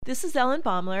This is Ellen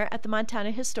Baumler at the Montana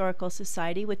Historical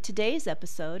Society with today's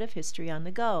episode of History on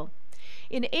the Go.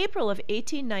 In April of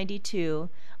 1892,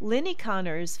 Linnie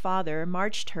Connor's father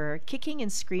marched her, kicking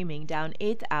and screaming, down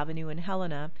 8th Avenue in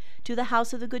Helena to the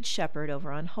House of the Good Shepherd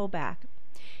over on Hoback.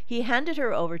 He handed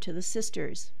her over to the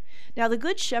sisters. Now the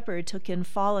Good Shepherd took in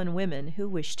fallen women who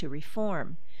wished to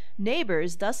reform.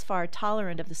 Neighbors, thus far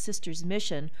tolerant of the sisters'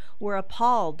 mission, were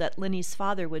appalled that Linnie's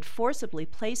father would forcibly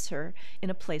place her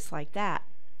in a place like that.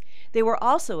 They were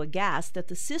also aghast that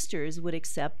the sisters would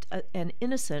accept an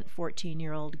innocent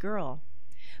 14-year-old girl.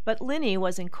 But Linnie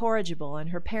was incorrigible,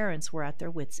 and her parents were at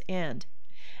their wits' end.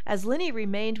 As Linnie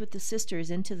remained with the sisters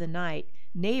into the night,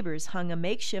 neighbors hung a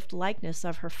makeshift likeness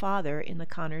of her father in the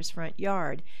Connors' front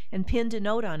yard and pinned a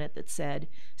note on it that said,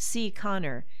 "C.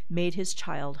 Connor, made his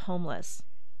child homeless."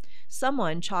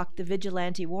 Someone chalked the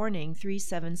vigilante warning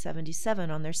 3777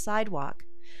 on their sidewalk.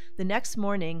 The next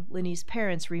morning, Linnie's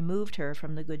parents removed her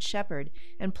from the Good Shepherd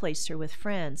and placed her with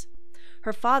friends.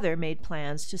 Her father made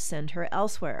plans to send her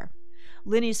elsewhere.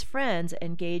 Linnie's friends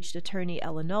engaged attorney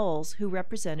Ella Knowles, who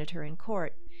represented her in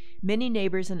court. Many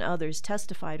neighbors and others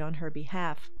testified on her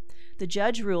behalf. The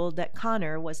judge ruled that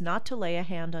Connor was not to lay a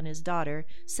hand on his daughter,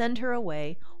 send her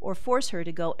away, or force her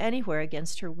to go anywhere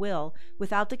against her will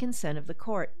without the consent of the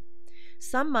court.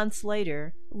 Some months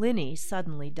later, Linnie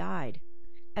suddenly died.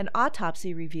 An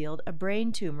autopsy revealed a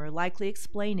brain tumor, likely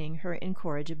explaining her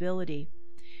incorrigibility.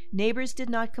 Neighbors did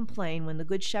not complain when the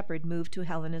Good Shepherd moved to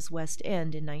Helena's West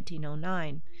End in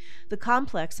 1909. The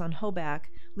complex on Hoback,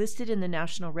 listed in the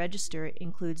National Register,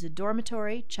 includes a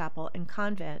dormitory, chapel, and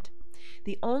convent.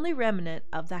 The only remnant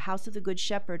of the House of the Good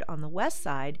Shepherd on the west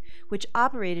side, which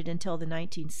operated until the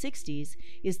 1960s,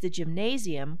 is the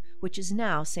gymnasium, which is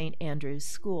now St. Andrew's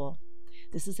School.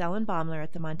 This is Ellen Baumler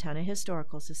at the Montana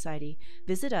Historical Society.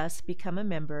 Visit us, become a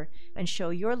member, and show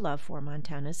your love for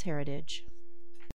Montana's heritage.